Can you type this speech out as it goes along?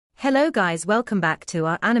Hello guys, welcome back to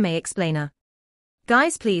our anime explainer.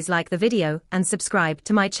 Guys, please like the video and subscribe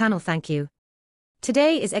to my channel, thank you.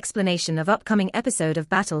 Today is explanation of upcoming episode of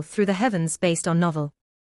Battle Through the Heavens based on novel.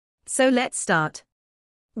 So let's start.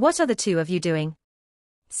 What are the two of you doing?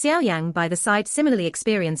 Xiao Yan by the side similarly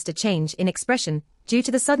experienced a change in expression due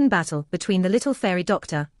to the sudden battle between the little fairy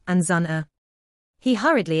doctor and Zun. He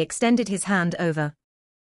hurriedly extended his hand over.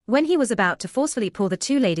 When he was about to forcefully pull the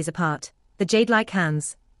two ladies apart, the jade-like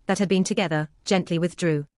hands that had been together gently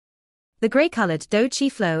withdrew. The grey-coloured dough chi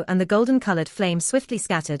flow and the golden-coloured flame swiftly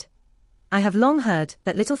scattered. I have long heard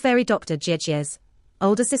that little fairy doctor Jiejie's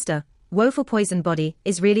older sister, woeful poison body,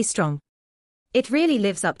 is really strong. It really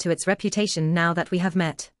lives up to its reputation now that we have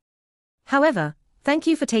met. However, thank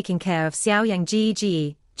you for taking care of Xiao Yang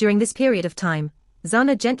Ge during this period of time.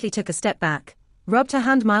 Zun gently took a step back, rubbed her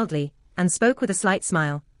hand mildly, and spoke with a slight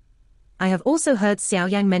smile. I have also heard Xiao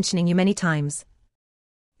Yang mentioning you many times.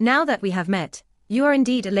 Now that we have met, you are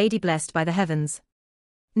indeed a lady blessed by the heavens.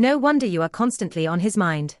 No wonder you are constantly on his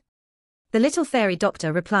mind. The little fairy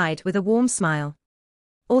doctor replied with a warm smile.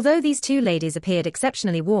 Although these two ladies appeared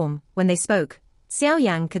exceptionally warm when they spoke, Xiao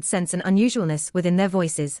Yang could sense an unusualness within their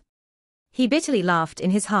voices. He bitterly laughed in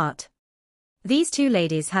his heart. These two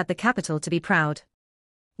ladies had the capital to be proud.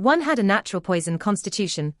 One had a natural poison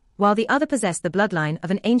constitution, while the other possessed the bloodline of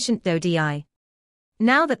an ancient Dou Di.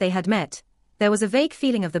 Now that they had met, there was a vague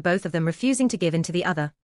feeling of the both of them refusing to give in to the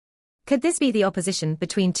other. Could this be the opposition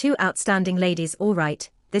between two outstanding ladies? All right,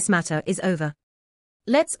 this matter is over.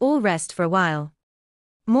 Let's all rest for a while.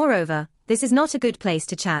 Moreover, this is not a good place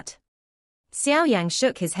to chat. Xiao Yang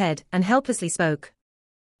shook his head and helplessly spoke.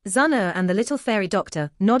 Zun and the little fairy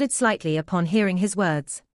doctor nodded slightly upon hearing his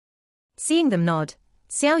words. Seeing them nod,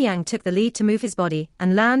 Xiao Yang took the lead to move his body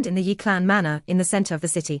and land in the Yi clan manor in the center of the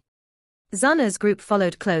city. Zun's group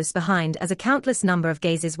followed close behind as a countless number of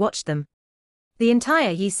gazes watched them. The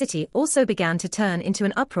entire Yi city also began to turn into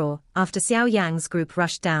an uproar after Xiao Yang's group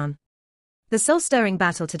rushed down. The soul-stirring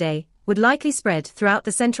battle today would likely spread throughout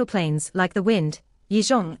the central plains like the wind.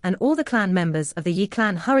 Yizhong and all the clan members of the Yi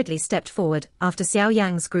clan hurriedly stepped forward after Xiao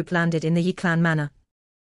Yang's group landed in the Yi clan manor.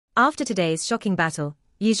 After today's shocking battle,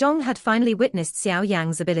 Yizhong had finally witnessed Xiao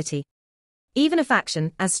Yang's ability. Even a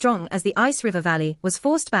faction as strong as the Ice River Valley was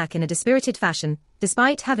forced back in a dispirited fashion,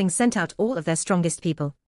 despite having sent out all of their strongest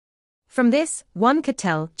people. From this, one could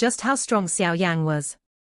tell just how strong Xiao Yang was.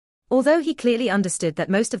 Although he clearly understood that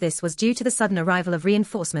most of this was due to the sudden arrival of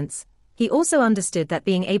reinforcements, he also understood that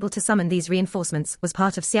being able to summon these reinforcements was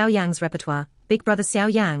part of Xiao Yang's repertoire. Big brother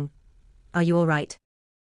Xiao Yang, are you all right?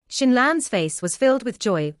 Xinlan's face was filled with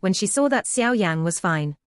joy when she saw that Xiao Yang was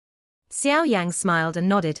fine. Xiao Yang smiled and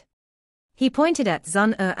nodded. He pointed at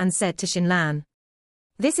Zun and said to Xinlan,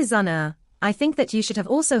 "This is Zun. I think that you should have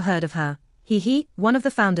also heard of her. One of the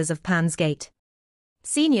founders of Pan's Gate."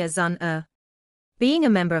 Senior Zun. Being a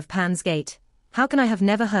member of Pan's Gate, how can I have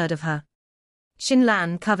never heard of her?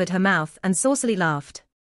 Xinlan covered her mouth and saucily laughed.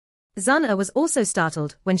 Zun was also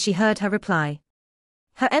startled when she heard her reply.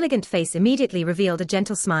 Her elegant face immediately revealed a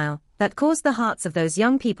gentle smile that caused the hearts of those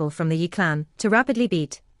young people from the Yi clan to rapidly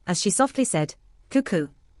beat, as she softly said, "Cuckoo.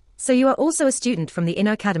 So you are also a student from the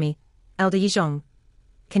Inner Academy, Elder Yizhong.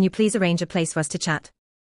 Can you please arrange a place for us to chat?"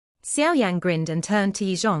 Xiao Yang grinned and turned to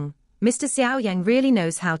Yizhong. Mr. Xiao Yang really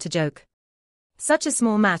knows how to joke. Such a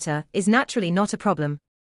small matter is naturally not a problem.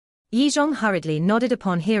 Yizhong hurriedly nodded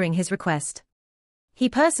upon hearing his request. He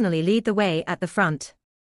personally led the way at the front.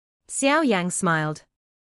 Xiao Yang smiled.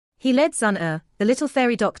 He led Zun, the little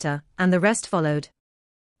fairy doctor, and the rest followed.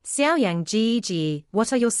 Xiao Yang Ge,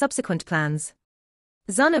 what are your subsequent plans?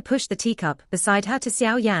 Zun pushed the teacup beside her to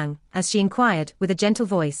Xiao Yang as she inquired with a gentle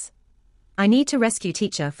voice. I need to rescue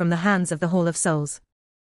teacher from the hands of the Hall of Souls.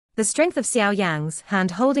 The strength of Xiao Yang's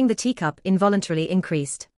hand holding the teacup involuntarily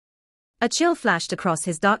increased. A chill flashed across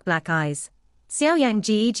his dark black eyes. Xiao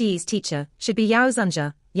Yang Ge's teacher should be Yao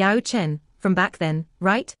Zunja, Yao Chen, from back then,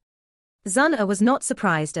 right? Zun was not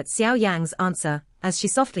surprised at Xiao Yang's answer as she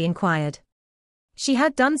softly inquired. She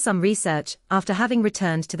had done some research after having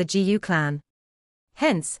returned to the Jiu clan.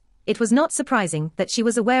 Hence, it was not surprising that she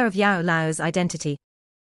was aware of Yao Lao's identity.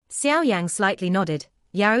 Xiao Yang slightly nodded.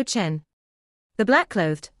 Yao Chen. The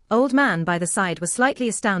black-clothed, old man by the side was slightly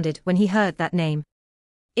astounded when he heard that name.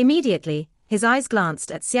 Immediately, his eyes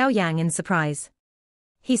glanced at Xiao Yang in surprise.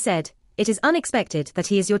 He said, "It is unexpected that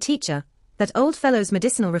he is your teacher. That old fellow's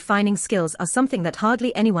medicinal refining skills are something that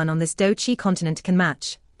hardly anyone on this Dou Chi continent can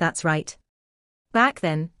match." That's right. Back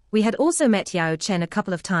then, we had also met Yao Chen a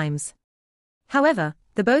couple of times. However,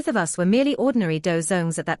 the both of us were merely ordinary Dou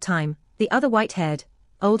Zongs at that time. The other white-haired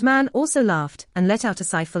old man also laughed and let out a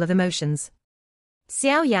sigh full of emotions.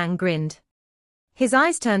 Xiao Yan grinned. His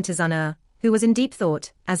eyes turned to Zun, who was in deep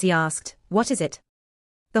thought, as he asked, "What is it?"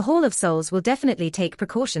 "The Hall of Souls will definitely take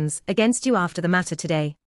precautions against you after the matter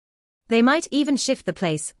today. They might even shift the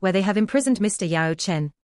place where they have imprisoned Mr. Yao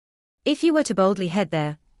Chen. If you were to boldly head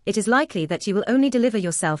there, it is likely that you will only deliver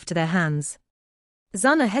yourself to their hands."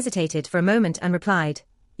 Zun hesitated for a moment and replied,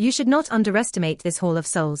 "You should not underestimate this Hall of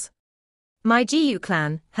Souls. My Jiyu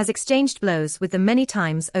clan has exchanged blows with them many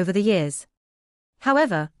times over the years.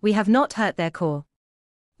 However, we have not hurt their core.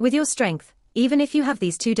 With your strength, even if you have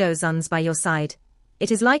these two Dozuns by your side,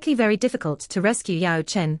 it is likely very difficult to rescue Yao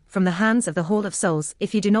Chen from the hands of the Hall of Souls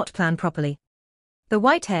if you do not plan properly." The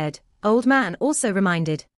white-haired, old man also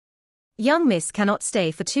reminded. "Young miss cannot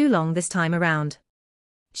stay for too long this time around.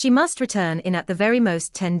 She must return in at the very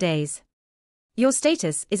most 10 days. Your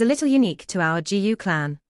status is a little unique to our Jiyu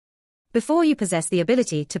clan. Before you possess the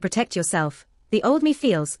ability to protect yourself, the old me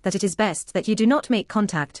feels that it is best that you do not make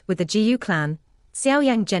contact with the Jiyu clan." Xiao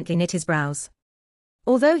Yang gently knit his brows.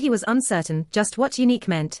 Although he was uncertain just what unique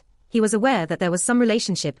meant, he was aware that there was some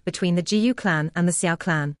relationship between the Jiyu clan and the Xiao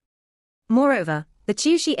clan. Moreover, the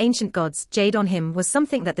Qiushi ancient god's jade on him was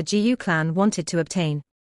something that the Jiyu clan wanted to obtain.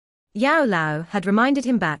 Yao Lao had reminded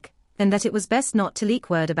him back then that it was best not to leak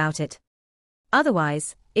word about it.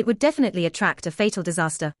 Otherwise, it would definitely attract a fatal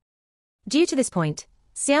disaster. Due to this point,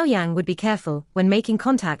 Xiao Yang would be careful when making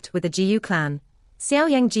contact with the Jiyu clan. "Xiao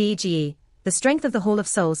Yang Ji, the strength of the Hall of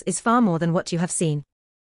Souls is far more than what you have seen.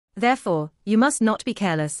 Therefore, you must not be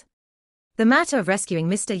careless. The matter of rescuing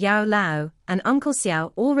Mr. Yao Lao and Uncle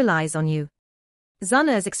Xiao all relies on you."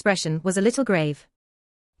 Zun's expression was a little grave.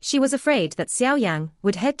 She was afraid that Xiao Yang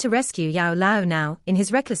would head to rescue Yao Lao now in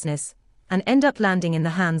his recklessness, and end up landing in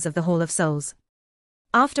the hands of the Hall of Souls.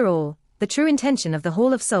 After all, the true intention of the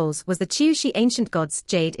Hall of Souls was the Qiushi ancient god's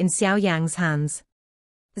jade in Xiao Yang's hands.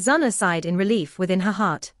 Zun sighed in relief within her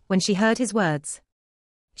heart when she heard his words.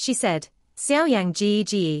 She said, "Xiao Yang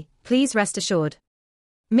Ji, please rest assured.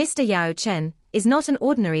 Mr. Yao Chen is not an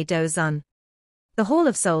ordinary Dozun. The Hall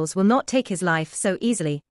of Souls will not take his life so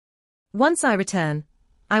easily. Once I return,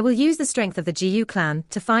 I will use the strength of the Jiyu clan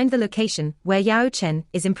to find the location where Yao Chen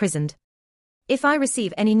is imprisoned. If I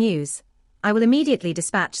receive any news, I will immediately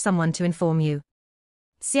dispatch someone to inform you."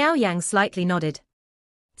 Xiao Yang slightly nodded.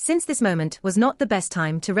 Since this moment was not the best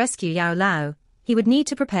time to rescue Yao Lao, he would need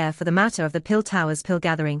to prepare for the matter of the Pill Tower's pill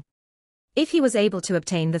gathering. If he was able to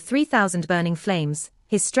obtain the 3,000 burning flames,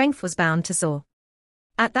 his strength was bound to soar.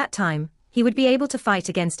 At that time, he would be able to fight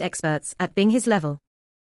against experts at being his level.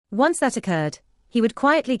 Once that occurred, he would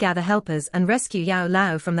quietly gather helpers and rescue Yao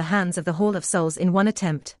Lao from the hands of the Hall of Souls in one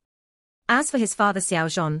attempt. As for his father Xiao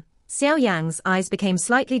Zhon, Xiao Yang's eyes became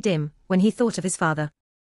slightly dim when he thought of his father.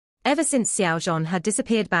 Ever since Xiao Zhon had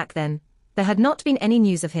disappeared back then, there had not been any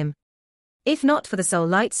news of him. If not for the soul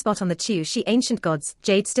light spot on the Qiushi ancient god's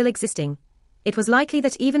jade still existing, it was likely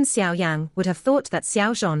that even Xiao Yang would have thought that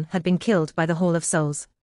Xiao Zhon had been killed by the Hall of Souls.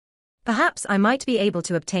 Perhaps I might be able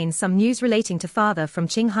to obtain some news relating to father from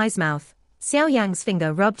Qinghai's mouth. Xiao Yang's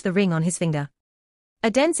finger rubbed the ring on his finger. A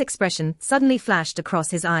dense expression suddenly flashed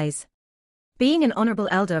across his eyes. Being an honorable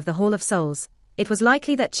elder of the Hall of Souls, it was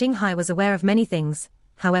likely that Qinghai was aware of many things.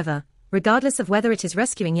 However, regardless of whether it is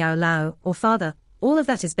rescuing Yao Lao or father, all of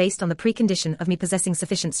that is based on the precondition of me possessing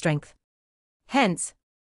sufficient strength. Hence,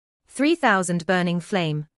 3,000 burning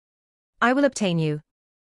flame. I will obtain you.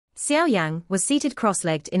 Xiao Yang was seated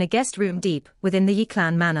cross-legged in a guest room deep within the Yi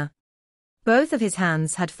clan manor. Both of his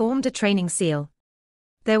hands had formed a training seal.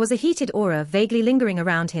 There was a heated aura vaguely lingering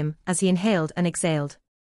around him as he inhaled and exhaled.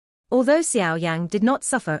 Although Xiao Yang did not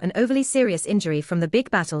suffer an overly serious injury from the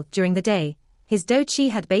big battle during the day, his do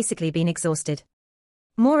qi had basically been exhausted.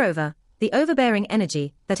 Moreover, the overbearing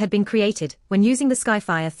energy that had been created when using the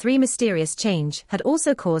Skyfire 3 mysterious change had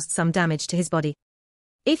also caused some damage to his body.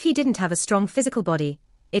 If he didn't have a strong physical body,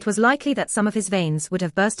 it was likely that some of his veins would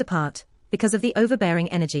have burst apart because of the overbearing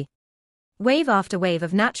energy. Wave after wave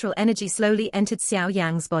of natural energy slowly entered Xiao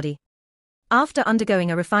Yang's body. After undergoing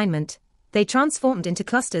a refinement, they transformed into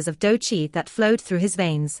clusters of do qi that flowed through his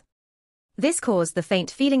veins. This caused the faint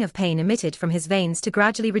feeling of pain emitted from his veins to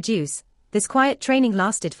gradually reduce. This quiet training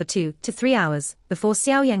lasted for 2 to 3 hours before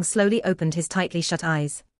Xiao Yang slowly opened his tightly shut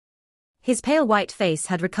eyes. His pale white face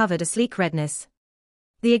had recovered a sleek redness.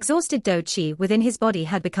 The exhausted do qi within his body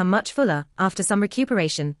had become much fuller after some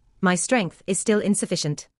recuperation. My strength is still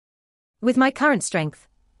insufficient. With my current strength,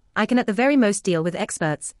 I can at the very most deal with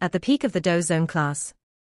experts at the peak of the Do Zone class.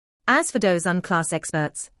 As for Dozun class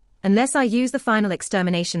experts, unless I use the final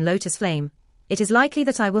extermination Lotus Flame, it is likely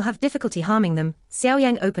that I will have difficulty harming them. Xiao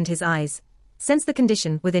Yang opened his eyes, sensed the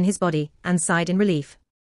condition within his body, and sighed in relief.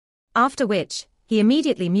 After which, he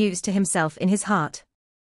immediately mused to himself in his heart.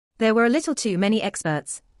 There were a little too many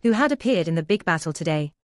experts who had appeared in the big battle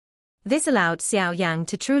today. This allowed Xiao Yang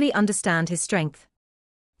to truly understand his strength.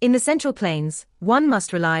 In the Central Plains, one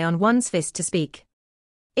must rely on one's fist to speak.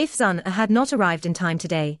 If Sun Er had not arrived in time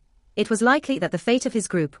today, it was likely that the fate of his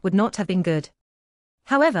group would not have been good.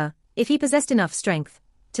 However, if he possessed enough strength,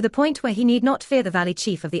 to the point where he need not fear the valley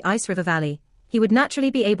chief of the Ice River Valley, he would naturally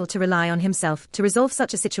be able to rely on himself to resolve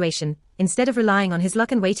such a situation, instead of relying on his luck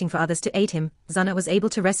and waiting for others to aid him. Sun Er was able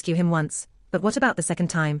to rescue him once, but what about the second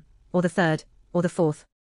time, or the third, or the fourth?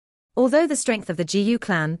 Although the strength of the Jiyu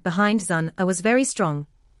clan behind Sun Er was very strong,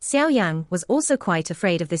 Xiao Yang was also quite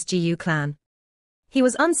afraid of this Jiyu clan. He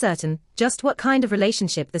was uncertain just what kind of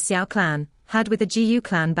relationship the Xiao clan had with the Jiyu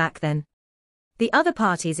clan back then. The other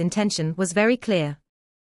party's intention was very clear.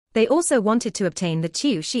 They also wanted to obtain the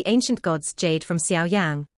Qiu Shi ancient god's jade from Xiao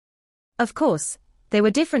Yang. Of course, they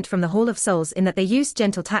were different from the Hall of Souls in that they used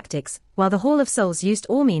gentle tactics, while the Hall of Souls used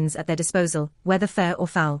all means at their disposal, whether fair or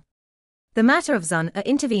foul. The matter of Sun Er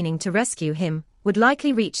intervening to rescue him would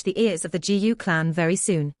likely reach the ears of the Jiyu clan very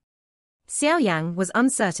soon. Xiao Yang was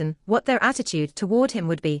uncertain what their attitude toward him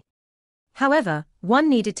would be. However, one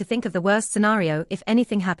needed to think of the worst scenario if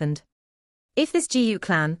anything happened. If this Jiyu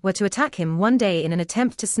clan were to attack him one day in an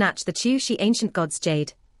attempt to snatch the Qiu Shi ancient god's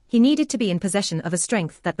jade, he needed to be in possession of a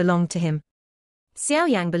strength that belonged to him. Xiao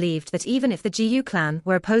Yang believed that even if the Jiyu clan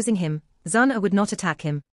were opposing him, Sun Er would not attack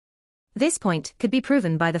him. This point could be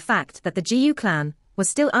proven by the fact that the Jiyu clan was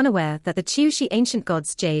still unaware that the Qiu Shi ancient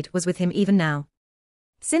god's jade was with him even now.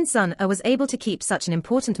 Since Sun Er was able to keep such an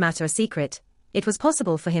important matter a secret, it was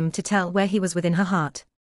possible for him to tell where he was within her heart.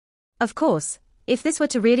 Of course, if this were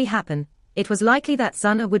to really happen, it was likely that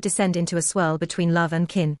Sun Er would descend into a swirl between love and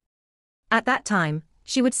kin. At that time,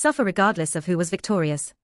 she would suffer regardless of who was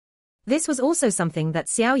victorious. This was also something that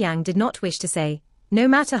Xiao Yang did not wish to say. No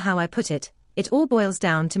matter how I put it all boils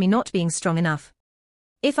down to me not being strong enough.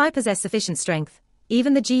 If I possess sufficient strength,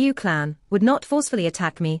 even the Jiyu clan would not forcefully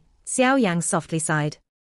attack me, Xiao Yang softly sighed.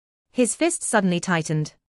 His fist suddenly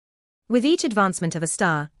tightened. With each advancement of a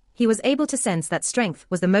star, he was able to sense that strength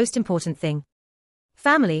was the most important thing.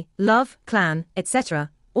 Family, love, clan,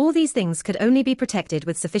 etc., all these things could only be protected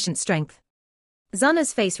with sufficient strength. Sun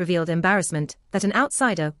Er's face revealed embarrassment that an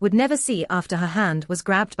outsider would never see after her hand was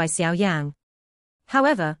grabbed by Xiao Yang.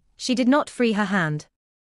 However, she did not free her hand.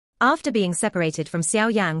 After being separated from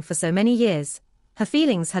Xiao Yang for so many years, her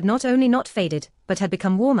feelings had not only not faded, but had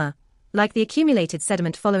become warmer, like the accumulated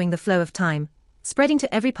sediment following the flow of time, spreading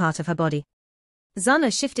to every part of her body. Sun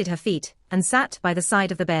Er shifted her feet and sat by the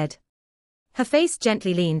side of the bed. Her face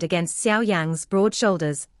gently leaned against Xiao Yang's broad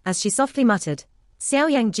shoulders, as she softly muttered,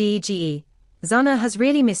 "Xiao Yang Ge, Sun Er has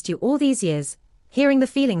really missed you all these years." Hearing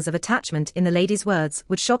the feelings of attachment in the lady's words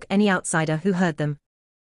would shock any outsider who heard them.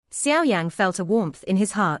 Xiao Yang felt a warmth in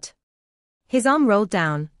his heart. His arm rolled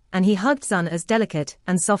down, and he hugged Sun Er's delicate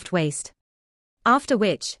and soft waist. After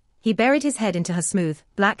which, he buried his head into her smooth,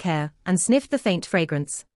 black hair, and sniffed the faint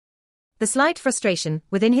fragrance. The slight frustration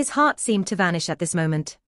within his heart seemed to vanish at this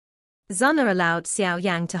moment. Sun Er allowed Xiao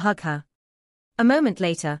Yang to hug her. A moment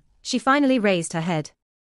later, she finally raised her head.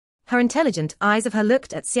 Her intelligent eyes of her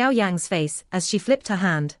looked at Xiao Yang's face as she flipped her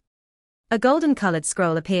hand. A golden-colored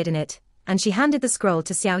scroll appeared in it, and she handed the scroll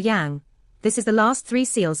to Xiao Yang. "This is the last 3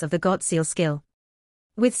 seals of the God Seal skill.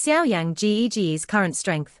 With Xiao Yang Ge's current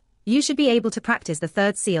strength, you should be able to practice the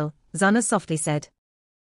 3rd seal," Sun Er softly said.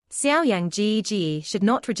 Xiao Yang Ge should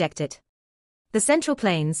not reject it. The Central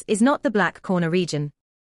Plains is not the Black Corner region.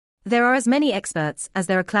 There are as many experts as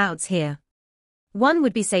there are clouds here. One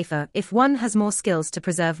would be safer if one has more skills to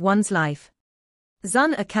preserve one's life.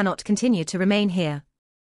 Sun Er cannot continue to remain here.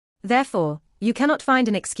 Therefore, you cannot find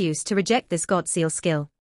an excuse to reject this God Seal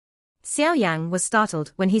skill. Xiao Yang was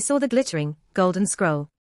startled when he saw the glittering, golden scroll.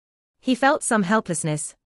 He felt some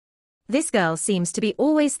helplessness. This girl seems to be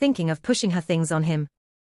always thinking of pushing her things on him.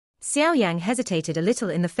 Xiao Yang hesitated a little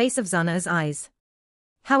in the face of Sun Er's eyes.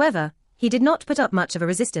 However, he did not put up much of a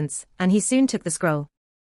resistance, and he soon took the scroll.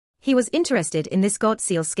 He was interested in this God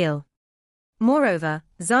Seal skill. Moreover,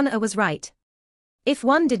 Sun Er was right. If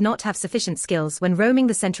one did not have sufficient skills when roaming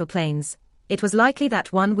the Central Plains, it was likely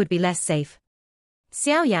that one would be less safe.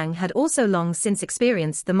 Xiao Yang had also long since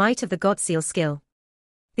experienced the might of the God Seal skill.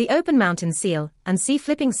 The open mountain seal and sea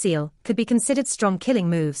flipping seal could be considered strong killing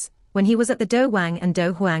moves when he was at the Do Wang and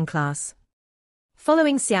Do Huang class.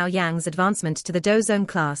 Following Xiao Yang's advancement to the Do Zone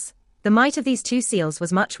class, the might of these 2 seals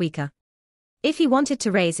was much weaker. If he wanted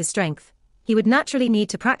to raise his strength, he would naturally need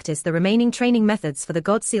to practice the remaining training methods for the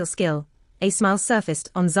God Seal skill. A smile surfaced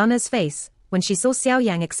on Sun Er's face when she saw Xiao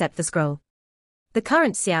Yang accept the scroll. The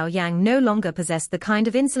current Xiao Yang no longer possessed the kind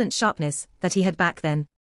of insolent sharpness that he had back then.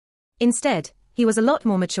 Instead, he was a lot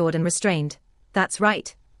more matured and restrained. That's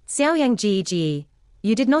right, Xiao Yang Ge.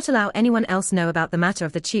 You did not allow anyone else know about the matter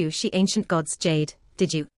of the Chu-Shi ancient god's jade,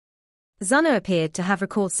 did you? Zana appeared to have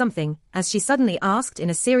recalled something, as she suddenly asked in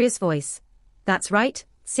a serious voice. That's right,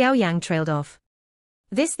 Xiao Yang trailed off.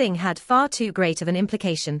 This thing had far too great of an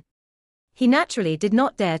implication. He naturally did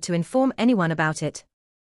not dare to inform anyone about it.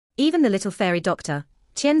 Even the little fairy doctor,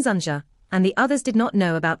 Qian Zunjia, and the others did not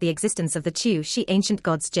know about the existence of the Chu-Shi ancient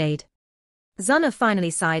god's jade. Zana finally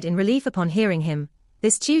sighed in relief upon hearing him.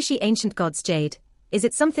 This Chu-Shi ancient god's jade, is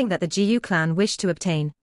it something that the Jiyu clan wished to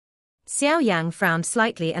obtain? Xiao Yang frowned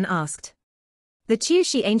slightly and asked. The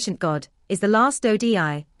Chu-Shi ancient god is the last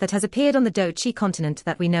Do-Di that has appeared on the Do-Chi continent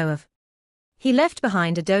that we know of. He left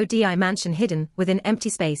behind a Do-Di mansion hidden within empty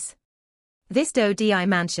space. This Do-Di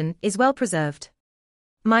mansion is well preserved.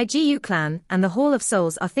 My Jiyu clan and the Hall of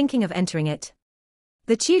Souls are thinking of entering it.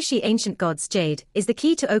 The Chu-Shi ancient god's jade is the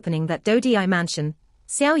key to opening that Do-Di mansion.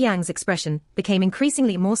 Xiao Yang's expression became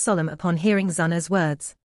increasingly more solemn upon hearing Zana's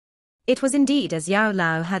words. It was indeed as Yao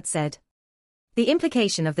Lao had said. The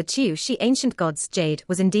implication of the Chu-Shi ancient god's jade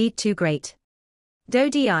was indeed too great.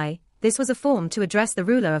 Do-Di, this was a form to address the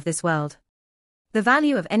ruler of this world. The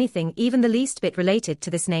value of anything even the least bit related to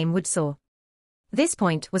this name would soar. This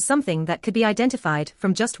point was something that could be identified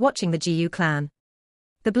from just watching the Jiyu clan.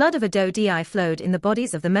 The blood of a Do-Di flowed in the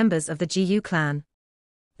bodies of the members of the Jiyu clan.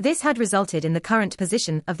 This had resulted in the current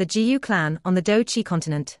position of the Jiyu clan on the Do-Chi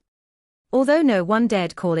continent. Although no one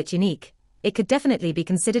dared call it unique, it could definitely be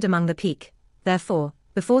considered among the peak. Therefore,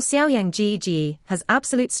 before Xiao Yang Ge has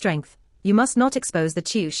absolute strength, you must not expose the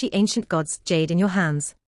Chu-Shi ancient god's jade in your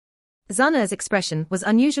hands. Zana's expression was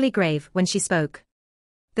unusually grave when she spoke.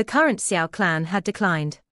 The current Xiao clan had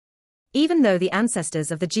declined. Even though the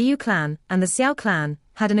ancestors of the Jiyu clan and the Xiao clan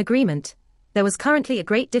had an agreement, there was currently a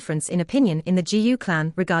great difference in opinion in the Jiyu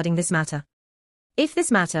clan regarding this matter. If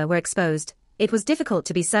this matter were exposed, it was difficult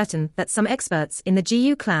to be certain that some experts in the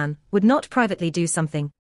Jiyu clan would not privately do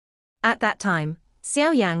something. At that time,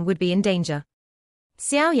 Xiao Yang would be in danger.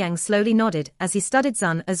 Xiao Yang slowly nodded as he studied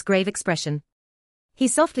Zana's grave expression. He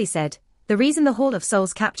softly said, "The reason the Hall of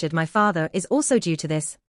Souls captured my father is also due to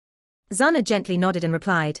this." Zana gently nodded and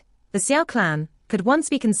replied, "The Xiao clan could once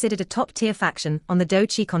be considered a top-tier faction on the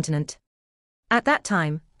Do-Chi continent. At that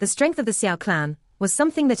time, the strength of the Xiao clan was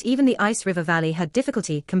something that even the Ice River Valley had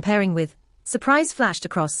difficulty comparing with." Surprise flashed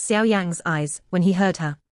across Xiao Yang's eyes when he heard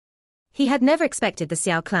her. He had never expected the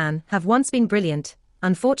Xiao clan have once been brilliant.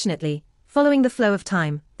 Unfortunately, following the flow of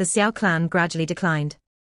time, the Xiao clan gradually declined.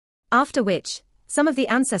 After which, some of the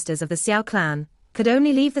ancestors of the Xiao clan could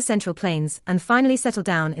only leave the Central Plains and finally settle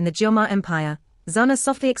down in the Jioma Empire, Zana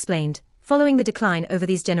softly explained. Following the decline over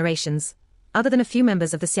these generations, other than a few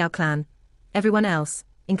members of the Xiao clan, everyone else,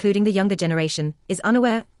 including the younger generation, is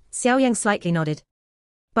unaware. Xiao Yang slightly nodded.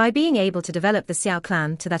 By being able to develop the Xiao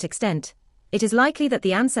clan to that extent, it is likely that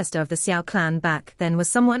the ancestor of the Xiao clan back then was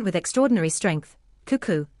someone with extraordinary strength.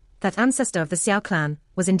 Cuckoo, that ancestor of the Xiao clan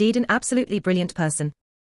was indeed an absolutely brilliant person.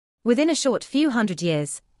 Within a short few hundred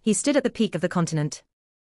years, he stood at the peak of the continent.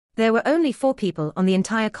 There were only 4 people on the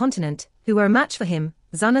entire continent who were a match for him.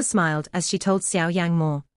 Zana smiled as she told Xiao Yang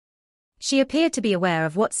more. She appeared to be aware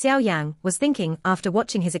of what Xiao Yang was thinking after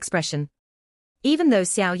watching his expression. Even though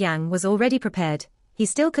Xiao Yang was already prepared, he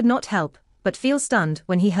still could not help but feel stunned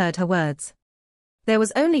when he heard her words. There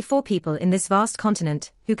was only 4 people in this vast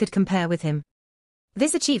continent who could compare with him.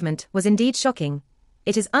 This achievement was indeed shocking.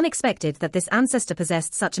 It is unexpected that this ancestor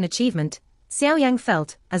possessed such an achievement. Xiao Yang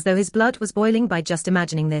felt as though his blood was boiling by just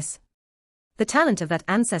imagining this. The talent of that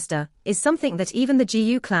ancestor is something that even the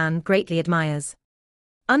Jiyu clan greatly admires.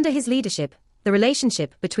 Under his leadership, the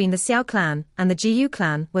relationship between the Xiao clan and the Jiyu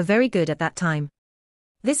clan were very good at that time.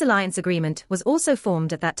 This alliance agreement was also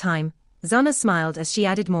formed at that time. Zana smiled as she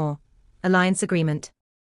added more. Alliance agreement.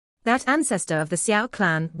 That ancestor of the Xiao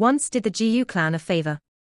clan once did the Jiyu clan a favor.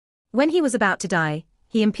 When he was about to die,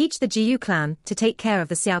 he impeached the Jiyu clan to take care of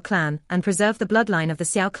the Xiao clan and preserve the bloodline of the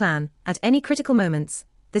Xiao clan at any critical moments.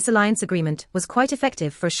 This alliance agreement was quite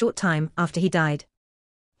effective for a short time after he died.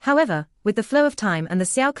 However, with the flow of time and the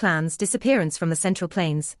Xiao clan's disappearance from the Central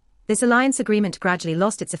Plains, this alliance agreement gradually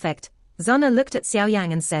lost its effect. Zana looked at Xiao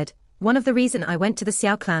Yang and said, "One of the reasons I went to the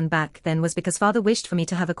Xiao clan back then was because father wished for me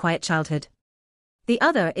to have a quiet childhood. The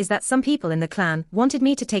other is that some people in the clan wanted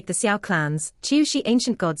me to take the Xiao clan's Chu-Shi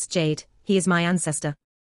ancient god's jade. He is my ancestor.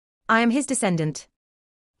 I am his descendant.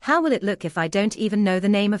 How will it look if I don't even know the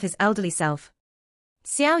name of his elderly self?"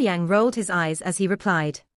 Xiao Yang rolled his eyes as he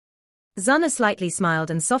replied. Zana slightly smiled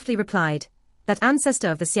and softly replied, that ancestor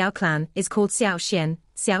of the Xiao clan is called Xiao Xian,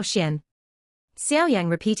 Xiao Xian. Xiao Yang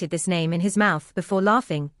repeated this name in his mouth before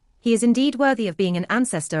laughing. He is indeed worthy of being an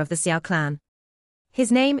ancestor of the Xiao clan.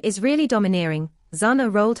 His name is really domineering.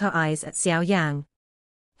 Zana rolled her eyes at Xiao Yang.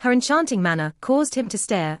 Her enchanting manner caused him to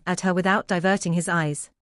stare at her without diverting his eyes.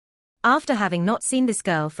 After having not seen this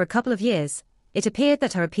girl for a couple of years, it appeared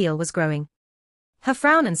that her appeal was growing. Her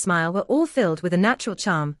frown and smile were all filled with a natural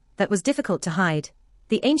charm that was difficult to hide.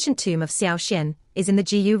 The ancient tomb of Xiao Xian is in the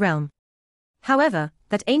Jiyu realm. However,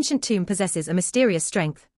 that ancient tomb possesses a mysterious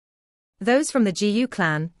strength. Those from the Jiyu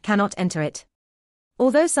clan cannot enter it.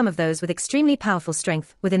 Although some of those with extremely powerful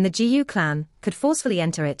strength within the Jiyu clan could forcefully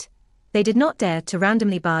enter it, they did not dare to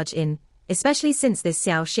randomly barge in, especially since this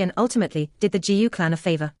Xiao Xian ultimately did the Jiyu clan a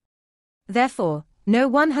favor. Therefore, no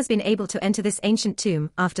one has been able to enter this ancient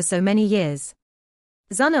tomb after so many years.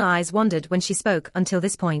 Zana's eyes wandered when she spoke until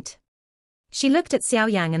this point. She looked at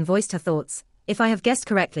Xiao Yang and voiced her thoughts. If I have guessed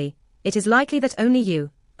correctly, it is likely that only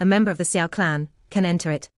you, a member of the Xiao clan, can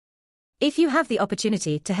enter it. If you have the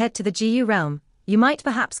opportunity to head to the Jiyu realm, you might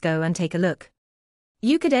perhaps go and take a look.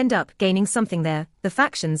 You could end up gaining something there. The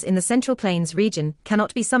factions in the Central Plains region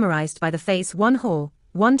cannot be summarized by the phrase 1 hall,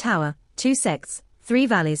 1 tower, 2 sects, 3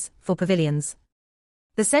 valleys, 4 pavilions.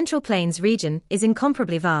 The Central Plains region is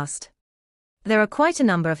incomparably vast. There are quite a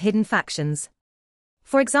number of hidden factions.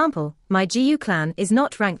 For example, my Jiyu clan is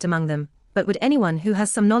not ranked among them, but would anyone who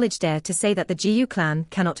has some knowledge dare to say that the Jiyu clan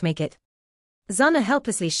cannot make it? Zana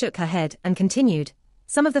helplessly shook her head and continued.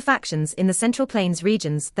 Some of the factions in the Central Plains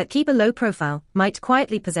regions that keep a low profile might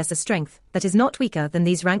quietly possess a strength that is not weaker than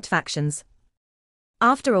these ranked factions.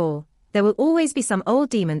 After all, there will always be some old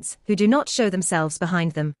demons who do not show themselves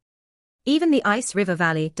behind them. Even the Ice River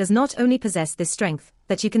Valley does not only possess this strength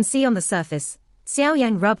that you can see on the surface. Xiao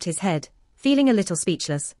Yang rubbed his head, feeling a little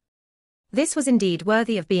speechless. This was indeed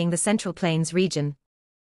worthy of being the Central Plains region.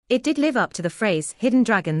 It did live up to the phrase hidden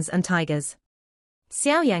dragons and tigers.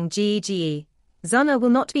 Xiao Yang Gege. Zana will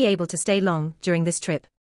not be able to stay long during this trip.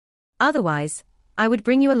 Otherwise, I would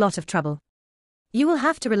bring you a lot of trouble. You will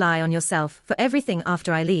have to rely on yourself for everything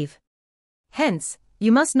after I leave. Hence,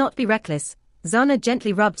 you must not be reckless. Zana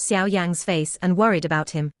gently rubbed Xiao Yang's face and worried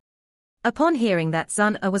about him. Upon hearing that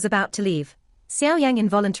Zana was about to leave, Xiao Yang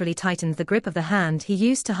involuntarily tightened the grip of the hand he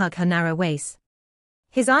used to hug her narrow waist.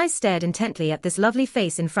 His eyes stared intently at this lovely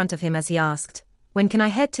face in front of him as he asked, "When can I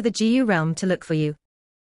head to the Jiyu realm to look for you?"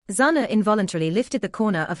 Zana involuntarily lifted the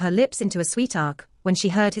corner of her lips into a sweet arc when she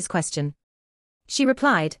heard his question. She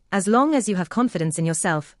replied, "As long as you have confidence in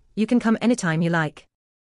yourself, you can come anytime you like.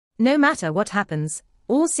 No matter what happens,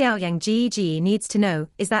 all Xiao Yang Gege needs to know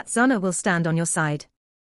is that Zana will stand on your side."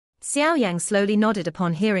 Xiao Yang slowly nodded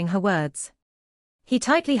upon hearing her words. He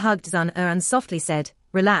tightly hugged Zana and softly said,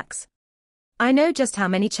 "Relax. I know just how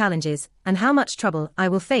many challenges and how much trouble I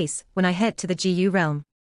will face when I head to the Jiyu realm.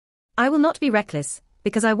 I will not be reckless,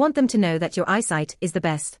 because I want them to know that your eyesight is the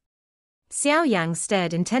best." Xiao Yang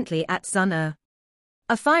stared intently at Zana.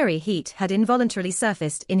 A fiery heat had involuntarily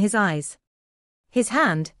surfaced in his eyes. His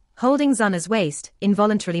hand, holding Zana's waist,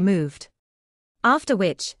 involuntarily moved. After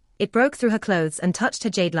which, it broke through her clothes and touched her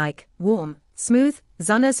jade-like, warm, smooth.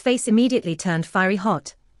 Zana's face immediately turned fiery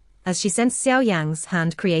hot, as she sensed Xiao Yang's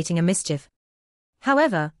hand creating a mischief.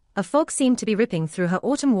 However, a fog seemed to be ripping through her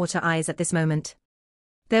autumn water eyes at this moment.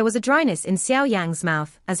 There was a dryness in Xiao Yang's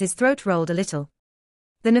mouth as his throat rolled a little.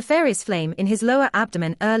 The nefarious flame in his lower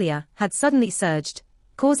abdomen earlier had suddenly surged,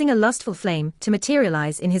 causing a lustful flame to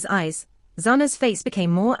materialize in his eyes. Zana's face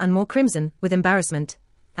became more and more crimson with embarrassment,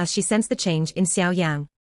 as she sensed the change in Xiao Yang.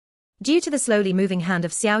 Due to the slowly moving hand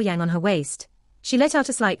of Xiao Yang on her waist, she let out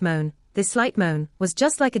a slight moan. This slight moan was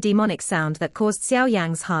just like a demonic sound that caused Xiao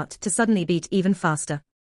Yang's heart to suddenly beat even faster.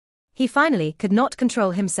 He finally could not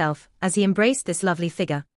control himself as he embraced this lovely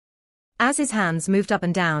figure. As his hands moved up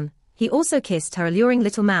and down, he also kissed her alluring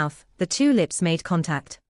little mouth. The two lips made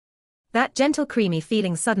contact. That gentle creamy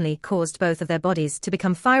feeling suddenly caused both of their bodies to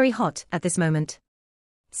become fiery hot at this moment.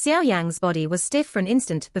 Xiao Yang's body was stiff for an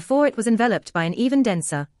instant before it was enveloped by an even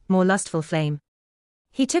denser, more lustful flame.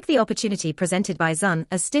 He took the opportunity presented by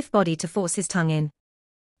Zana's stiff body to force his tongue in.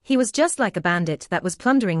 He was just like a bandit that was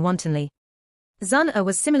plundering wantonly. Zana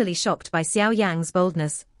was similarly shocked by Xiao Yang's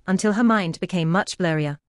boldness, until her mind became much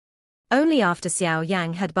blurrier. Only after Xiao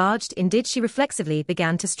Yang had barged in did she reflexively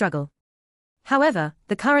begin to struggle. However,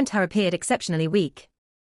 the current her appeared exceptionally weak.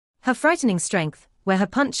 Her frightening strength, where her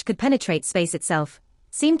punch could penetrate space itself,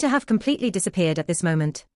 seemed to have completely disappeared at this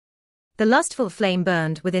moment. The lustful flame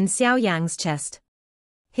burned within Xiao Yang's chest.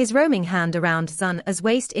 His roaming hand around Zana's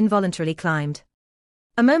waist involuntarily climbed.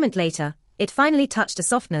 A moment later, it finally touched a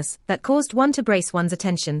softness that caused one to brace one's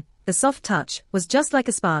attention. the soft touch was just like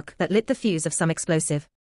a spark that lit the fuse of some explosive.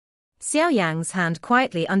 Xiao Yang's hand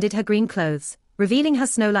quietly undid her green clothes, revealing her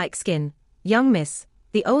snow-like skin. "Young miss,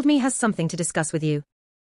 the old me has something to discuss with you."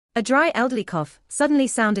 A dry elderly cough suddenly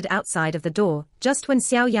sounded outside of the door, just when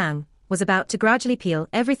Xiao Yang was about to gradually peel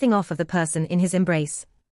everything off of the person in his embrace.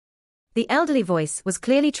 The elderly voice was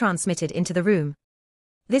clearly transmitted into the room.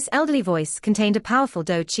 This elderly voice contained a powerful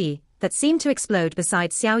dou qi that seemed to explode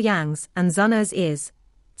beside Xiao Yang's and Sun Er's ears,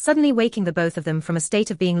 suddenly waking the both of them from a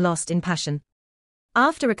state of being lost in passion.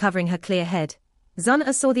 After recovering her clear head, Sun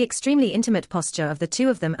Er saw the extremely intimate posture of the two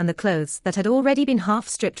of them and the clothes that had already been half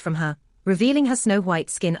stripped from her, revealing her snow-white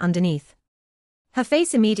skin underneath. Her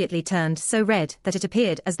face immediately turned so red that it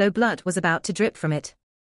appeared as though blood was about to drip from it.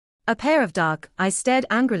 A pair of dark eyes stared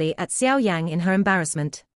angrily at Xiao Yang in her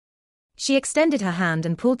embarrassment. She extended her hand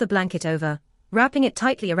and pulled the blanket over, wrapping it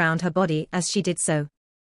tightly around her body as she did so.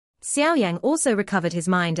 Xiao Yang also recovered his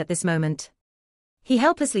mind at this moment. He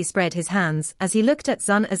helplessly spread his hands as he looked at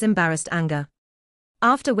Sun Er's embarrassed anger.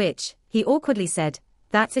 After which, he awkwardly said,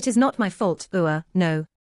 "That's it, is not my fault, no."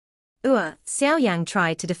 Xiao Yang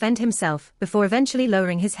tried to defend himself before eventually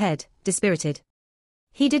lowering his head, dispirited.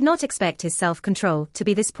 He did not expect his self-control to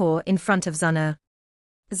be this poor in front of Sun Er.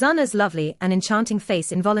 Sun Er's lovely and enchanting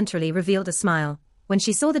face involuntarily revealed a smile when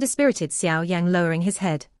she saw the dispirited Xiao Yang lowering his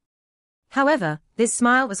head. However, this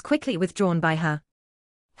smile was quickly withdrawn by her.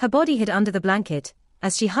 Her body hid under the blanket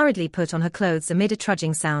as she hurriedly put on her clothes amid a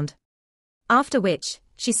trudging sound. After which,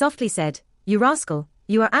 she softly said, "You rascal,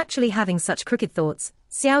 you are actually having such crooked thoughts."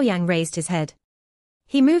 Xiao Yang raised his head.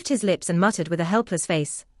 He moved his lips and muttered with a helpless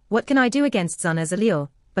face, "What can I do against Sun Er's allure?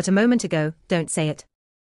 But a moment ago, don't say it."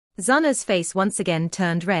 Sun Er's face once again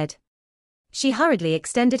turned red. She hurriedly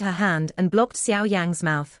extended her hand and blocked Xiao Yang's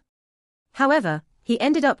mouth. However, he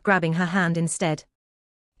ended up grabbing her hand instead.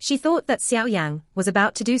 She thought that Xiao Yang was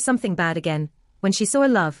about to do something bad again, when she saw a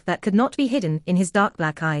love that could not be hidden in his dark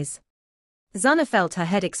black eyes. Sun Er felt her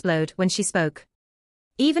head explode when she spoke.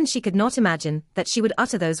 Even she could not imagine that she would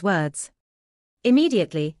utter those words.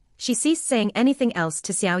 Immediately, she ceased saying anything else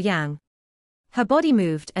to Xiao Yang. Her body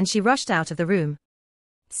moved and she rushed out of the room.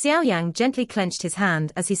 Xiao Yang gently clenched his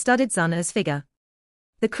hand as he studied Sun Er's figure.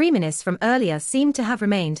 The creaminess from earlier seemed to have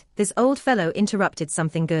remained. This old fellow interrupted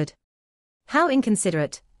something good. How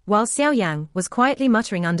inconsiderate. While Xiao Yang was quietly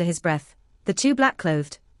muttering under his breath, the two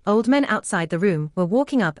black-clothed old men outside the room were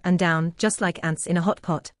walking up and down just like ants in a hot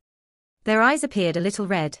pot. Their eyes appeared a little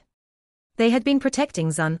red. They had been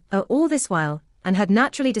protecting Sun Er all this while, and had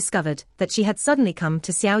naturally discovered that she had suddenly come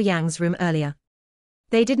to Xiao Yang's room earlier.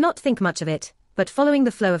 They did not think much of it, but following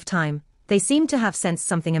the flow of time, they seemed to have sensed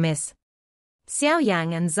something amiss. Xiao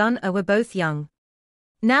Yang and Sun Er were both young.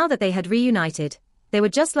 Now that they had reunited, they were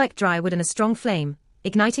just like dry wood and a strong flame,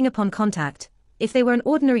 igniting upon contact. If they were an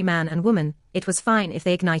ordinary man and woman, it was fine if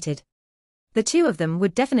they ignited. The two of them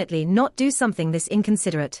would definitely not do something this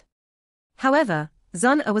inconsiderate. However,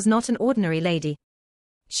 Sun Er was not an ordinary lady.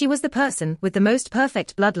 She was the person with the most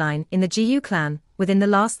perfect bloodline in the Jiyu clan within the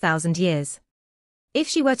last 1,000 years. If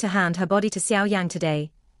she were to hand her body to Xiao Yang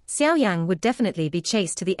today, Xiao Yang would definitely be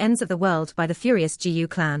chased to the ends of the world by the furious Jiyu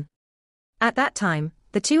clan. At that time,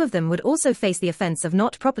 the two of them would also face the offense of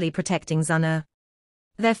not properly protecting Sun Er.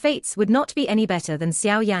 Their fates would not be any better than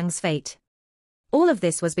Xiao Yang's fate. All of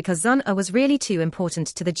this was because Sun Er was really too important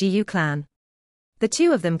to the Jiyu clan. The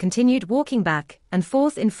two of them continued walking back and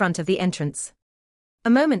forth in front of the entrance. A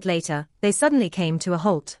moment later, they suddenly came to a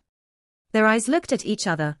halt. Their eyes looked at each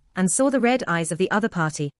other and saw the red eyes of the other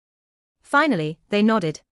party. Finally, they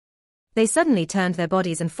nodded. They suddenly turned their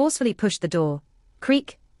bodies and forcefully pushed the door.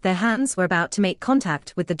 Creak, their hands were about to make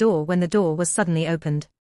contact with the door when the door was suddenly opened.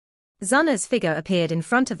 Sun Er's figure appeared in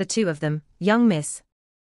front of the two of them. "Young miss."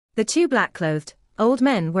 The two black-clothed old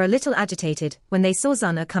men were a little agitated when they saw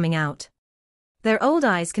Sun Er coming out. Their old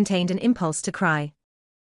eyes contained an impulse to cry.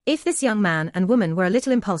 If this young man and woman were a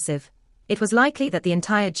little impulsive, it was likely that the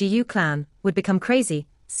entire Jiyu clan would become crazy.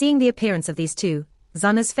 Seeing the appearance of these two,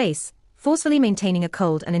 Sun Er's face, forcefully maintaining a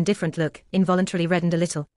cold and indifferent look, involuntarily reddened a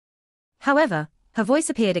little. However, her voice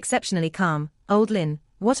appeared exceptionally calm. "Old Lin,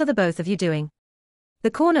 what are the both of you doing?" The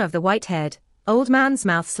corner of the white-haired old man's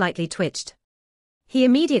mouth slightly twitched. He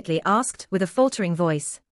immediately asked with a faltering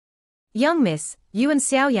voice. "Young miss, you and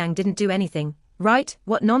Xiao Yang didn't do anything, right?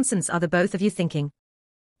 What nonsense are the both of you thinking?"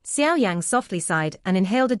 Xiao Yang softly sighed and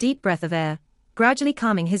inhaled a deep breath of air, gradually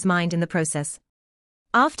calming his mind in the process.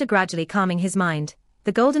 After gradually calming his mind,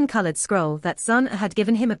 the golden-colored scroll that Sun Er had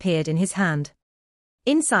given him appeared in his hand.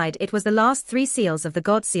 Inside it was the last 3 seals of the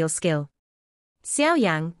God Seal skill. Xiao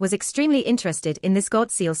Yang was extremely interested in this God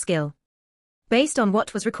Seal skill. Based on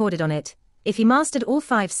what was recorded on it, if he mastered all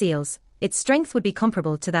 5 seals, its strength would be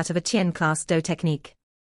comparable to that of a Qian-class Do technique.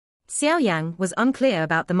 Xiao Yan was unclear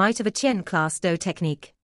about the might of a Qian-class Do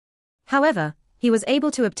technique. However, he was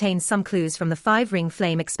able to obtain some clues from the 5-ring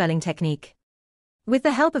flame expelling technique. With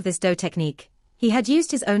the help of this Do technique, he had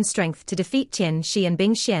used his own strength to defeat Tian Shi and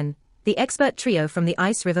Bing Xian, the expert trio from the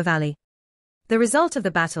Ice River Valley. The result of the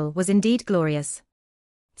battle was indeed glorious.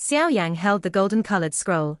 Xiao Yang held the golden-colored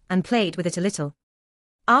scroll and played with it a little.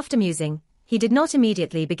 After musing, he did not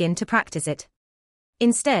immediately begin to practice it.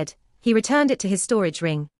 Instead, he returned it to his storage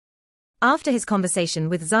ring. After his conversation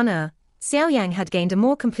with Zun, Xiao Yang had gained a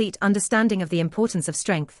more complete understanding of the importance of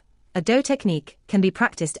strength. A Do technique can be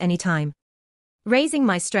practiced any time. Raising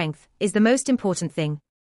my strength is the most important thing.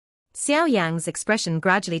 Xiao Yang's expression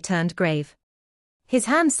gradually turned grave. His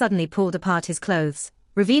hand suddenly pulled apart his clothes,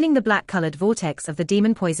 revealing the black-colored vortex of the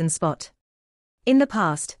demon poison spot. In the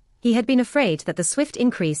past, he had been afraid that the swift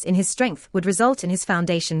increase in his strength would result in his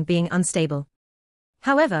foundation being unstable.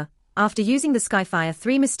 However, after using the Skyfire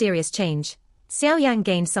 3 mysterious change, Xiao Yang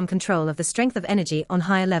gained some control of the strength of energy on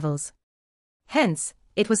higher levels. Hence,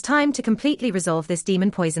 it was time to completely resolve this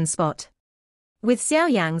demon poison spot. With Xiao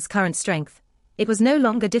Yang's current strength, it was no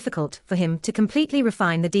longer difficult for him to completely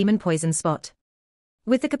refine the demon poison spot.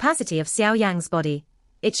 With the capacity of Xiao Yang's body,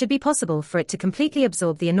 it should be possible for it to completely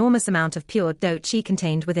absorb the enormous amount of pure Do Qi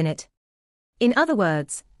contained within it. In other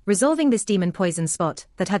words, resolving this demon poison spot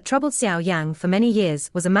that had troubled Xiao Yang for many years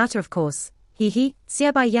was a matter of course.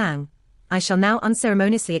 Xiaobai Yang, I shall now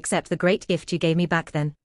unceremoniously accept the great gift you gave me back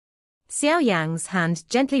then. Xiao Yang's hand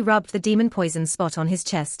gently rubbed the demon poison spot on his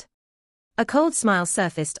chest. A cold smile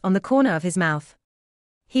surfaced on the corner of his mouth.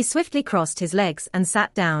 He swiftly crossed his legs and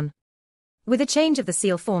sat down. With a change of the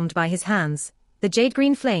seal formed by his hands, the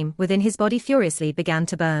jade-green flame within his body furiously began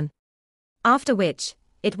to burn. After which,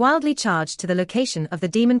 it wildly charged to the location of the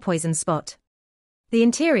demon poison spot. The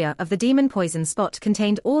interior of the demon poison spot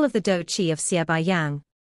contained all of the Do Qi of Xiaobai Yang.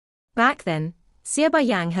 Back then, Xiaobai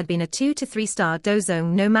Yang had been a 2 to 3 star Do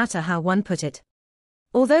zone no matter how one put it.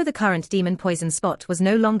 Although the current demon poison spot was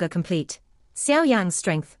no longer complete, Xiao Yang's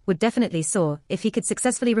strength would definitely soar if he could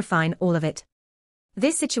successfully refine all of it.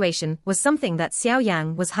 This situation was something that Xiao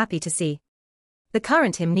Yang was happy to see. The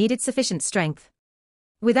current him needed sufficient strength.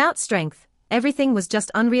 Without strength, everything was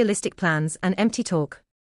just unrealistic plans and empty talk.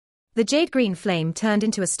 The jade-green flame turned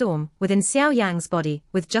into a storm within Xiao Yang's body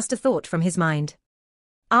with just a thought from his mind.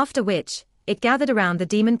 After which, it gathered around the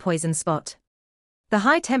demon poison spot. The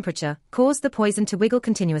high temperature caused the poison to wiggle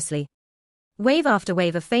continuously. Wave after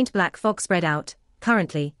wave of faint black fog spread out.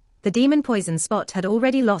 Currently, the demon poison spot had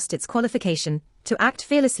already lost its qualification to act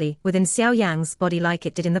fearlessly within Xiao Yang's body like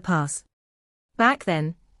it did in the past. Back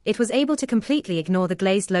then, it was able to completely ignore the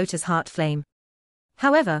glazed lotus heart flame.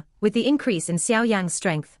 However, with the increase in Xiao Yang's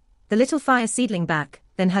strength, the little fire seedling back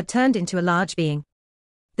then had turned into a large being.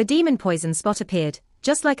 The demon poison spot appeared,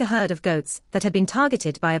 just like a herd of goats that had been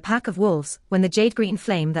targeted by a pack of wolves when the jade-green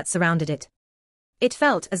flame that surrounded it. It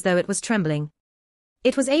felt as though it was trembling.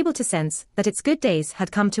 It was able to sense that its good days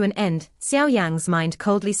had come to an end. Xiao Yang's mind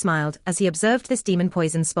coldly smiled as he observed this demon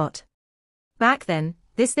poison spot. Back then,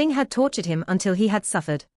 this thing had tortured him until he had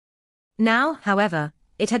suffered. Now, however,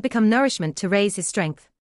 it had become nourishment to raise his strength.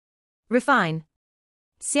 Refine.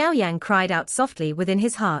 Xiao Yang cried out softly within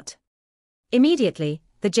his heart. Immediately,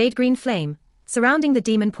 the jade-green flame, surrounding the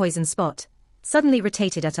demon poison spot, suddenly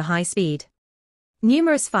rotated at a high speed.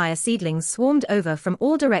 Numerous fire seedlings swarmed over from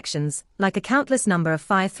all directions, like a countless number of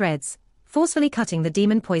fire threads, forcefully cutting the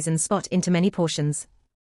demon poison spot into many portions.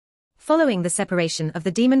 Following the separation of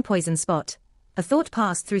the demon poison spot, a thought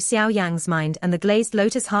passed through Xiao Yang's mind, and the glazed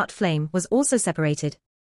lotus heart flame was also separated.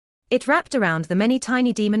 It wrapped around the many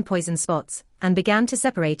tiny demon poison spots, and began to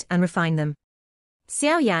separate and refine them.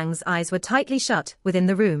 Xiao Yang's eyes were tightly shut within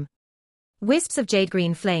the room. Wisps of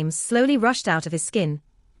jade-green flames slowly rushed out of his skin,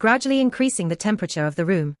 gradually increasing the temperature of the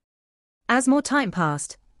room. As more time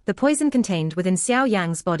passed, the poison contained within Xiao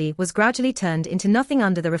Yang's body was gradually turned into nothing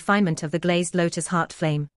under the refinement of the glazed lotus heart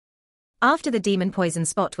flame. After the demon poison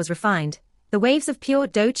spot was refined, the waves of pure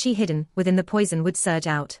Do Qi hidden within the poison would surge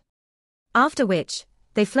out. After which,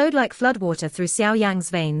 they flowed like floodwater through Xiao Yang's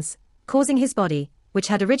veins, causing his body, which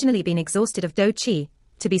had originally been exhausted of Do Qi,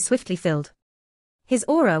 to be swiftly filled. His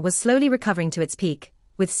aura was slowly recovering to its peak.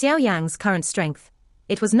 With Xiao Yang's current strength,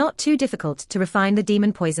 it was not too difficult to refine the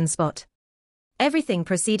demon poison spot. Everything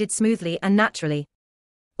proceeded smoothly and naturally.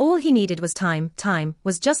 All he needed was time. Time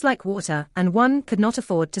was just like water, and one could not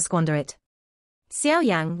afford to squander it. Xiao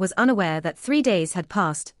Yang was unaware that 3 days had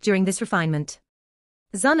passed during this refinement.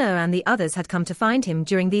 Zun and the others had come to find him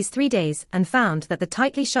during these 3 days and found that the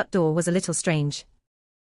tightly shut door was a little strange.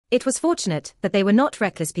 It was fortunate that they were not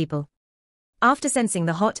reckless people. After sensing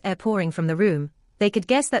the hot air pouring from the room, they could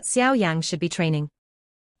guess that Xiao Yang should be training.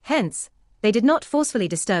 Hence, they did not forcefully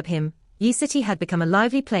disturb him. Yi City had become a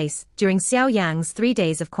lively place during Xiao Yang's 3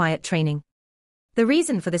 days of quiet training. The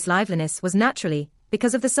reason for this liveliness was naturally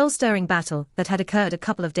because of the soul-stirring battle that had occurred a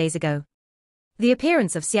couple of days ago. The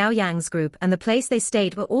appearance of Xiao Yang's group and the place they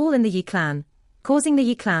stayed were all in the Yi clan, causing the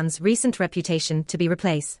Yi clan's recent reputation to be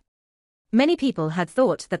replaced. Many people had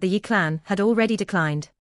thought that the Yi clan had already declined.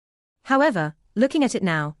 However, looking at it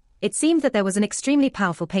now, it seemed that there was an extremely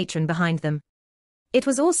powerful patron behind them. It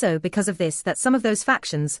was also because of this that some of those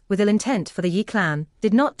factions with ill intent for the Yi clan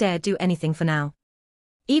did not dare do anything for now.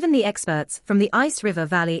 Even the experts from the Ice River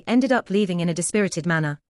Valley ended up leaving in a dispirited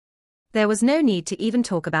manner. There was no need to even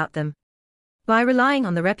talk about them. By relying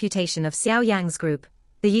on the reputation of Xiao Yang's group,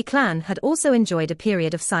 the Yi clan had also enjoyed a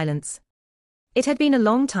period of silence. It had been a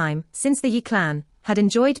long time since the Yi clan had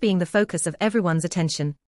enjoyed being the focus of everyone's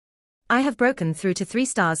attention. I have broken through to 3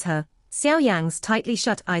 stars her. Xiao Yang's tightly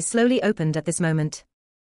shut eyes slowly opened at this moment.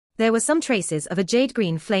 There were some traces of a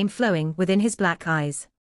jade-green flame flowing within his black eyes.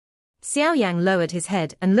 Xiao Yang lowered his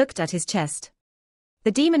head and looked at his chest.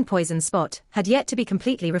 The demon poison spot had yet to be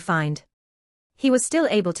completely refined. He was still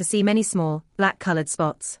able to see many small, black-colored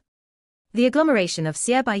spots. The agglomeration of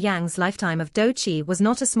Xie Bai Yang's lifetime of Do Qi was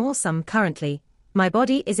not a small sum currently. My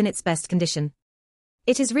body is in its best condition.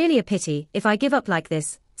 It is really a pity if I give up like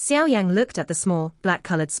this. Xiao Yang looked at the small,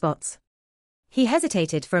 black-colored spots. He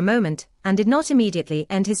hesitated for a moment and did not immediately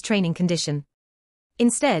end his training condition.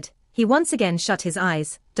 Instead, he once again shut his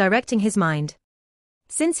eyes, directing his mind.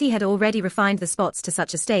 Since he had already refined the spots to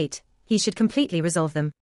such a state, he should completely resolve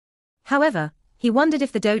them. However, he wondered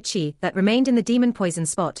if the Do Qi that remained in the demon poison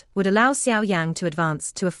spot would allow Xiao Yang to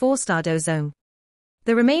advance to a 4-star Do zone.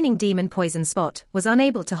 The remaining demon poison spot was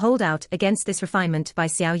unable to hold out against this refinement by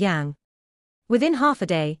Xiao Yang. Within half a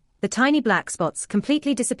day, the tiny black spots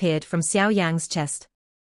completely disappeared from Xiao Yang's chest.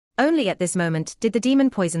 Only at this moment did the demon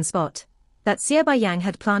poison spot, that Xie Bai Yang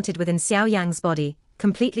had planted within Xiao Yang's body,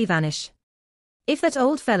 completely vanish. If that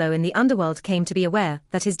old fellow in the underworld came to be aware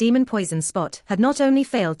that his demon poison spot had not only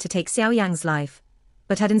failed to take Xiao Yang's life,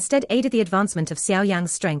 but had instead aided the advancement of Xiao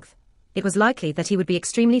Yang's strength, it was likely that he would be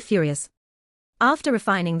extremely furious. After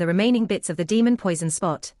refining the remaining bits of the demon poison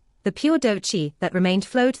spot, the pure Do Qi that remained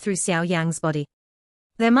flowed through Xiao Yang's body.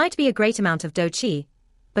 There might be a great amount of Do Qi,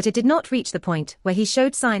 but it did not reach the point where he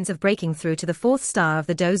showed signs of breaking through to the 4th star of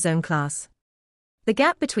the Do Zone class. The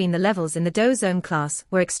gap between the levels in the Do Zone class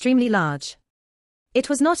were extremely large. It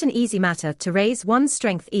was not an easy matter to raise one's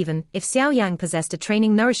strength even if Xiao Yang possessed a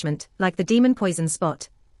training nourishment like the demon poison spot.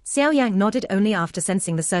 Xiao Yang nodded only after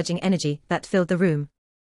sensing the surging energy that filled the room.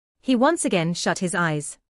 He once again shut his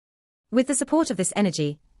eyes. With the support of this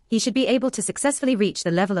energy, he should be able to successfully reach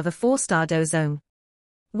the level of a 4-star Do zone.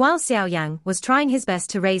 While Xiao Yang was trying his best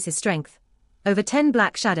to raise his strength, over 10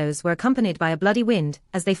 black shadows were accompanied by a bloody wind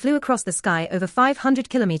as they flew across the sky over 500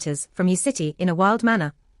 kilometers from Yi City in a wild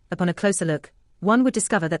manner. Upon a closer look, one would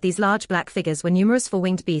discover that these large black figures were numerous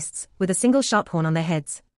 4-winged beasts with a single sharp horn on their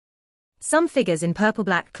heads. Some figures in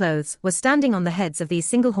purple-black clothes were standing on the heads of these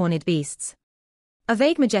single-horned beasts. A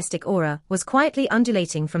vague majestic aura was quietly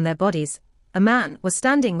undulating from their bodies. A man was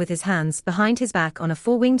standing with his hands behind his back on a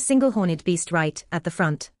 4-winged single-horned beast right at the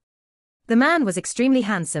front. The man was extremely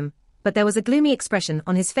handsome, but there was a gloomy expression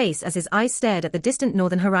on his face as his eyes stared at the distant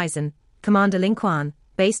northern horizon. Commander Ling Quan,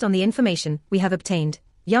 based on the information we have obtained,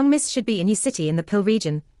 young Miss should be in Yi City in the Pill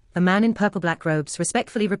region. A man in purple-black robes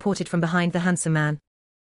respectfully reported from behind the handsome man.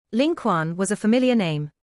 Ling Quan was a familiar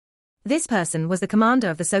name. This person was the commander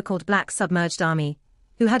of the so-called Black Submerged Army,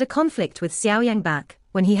 who had a conflict with Xiao Yang back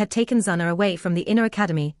when he had taken Zuna away from the inner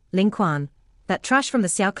academy. Ling Quan, that trash from the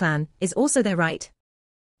Xiao clan, is also there, right?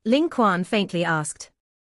 Ling Quan faintly asked.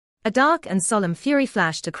 A dark and solemn fury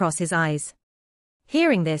flashed across his eyes.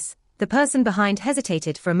 Hearing this, the person behind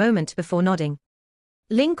hesitated for a moment before nodding.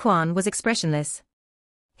 Ling Quan was expressionless.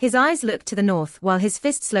 His eyes looked to the north while his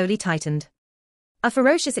fist slowly tightened. A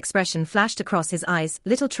ferocious expression flashed across his eyes.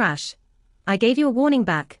 Little trash. I gave you a warning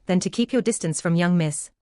back then to keep your distance from young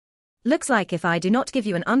Miss. Looks like if I do not give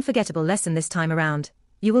you an unforgettable lesson this time around,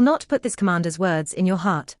 you will not put this commander's words in your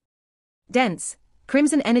heart. Dense,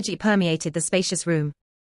 crimson energy permeated the spacious room.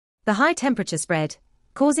 The high temperature spread,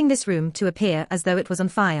 causing this room to appear as though it was on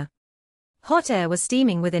fire. Hot air was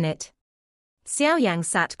steaming within it. Xiao Yang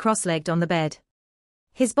sat cross-legged on the bed.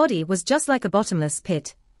 His body was just like a bottomless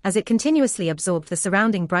pit, as it continuously absorbed the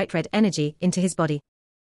surrounding bright red energy into his body.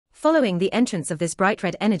 Following the entrance of this bright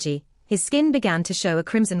red energy, his skin began to show a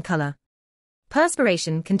crimson color.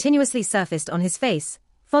 Perspiration continuously surfaced on his face,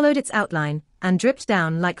 followed its outline, and dripped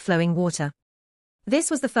down like flowing water. This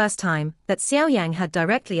was the first time that Xiao Yan had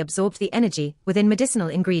directly absorbed the energy within medicinal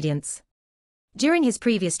ingredients. During his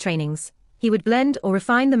previous trainings, he would blend or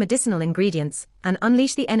refine the medicinal ingredients and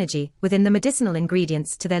unleash the energy within the medicinal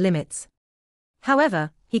ingredients to their limits.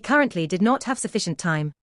 However, he currently did not have sufficient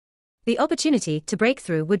time. The opportunity to break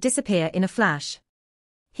through would disappear in a flash.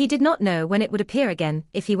 He did not know when it would appear again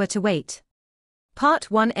if he were to wait. Part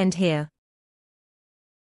 1 end here.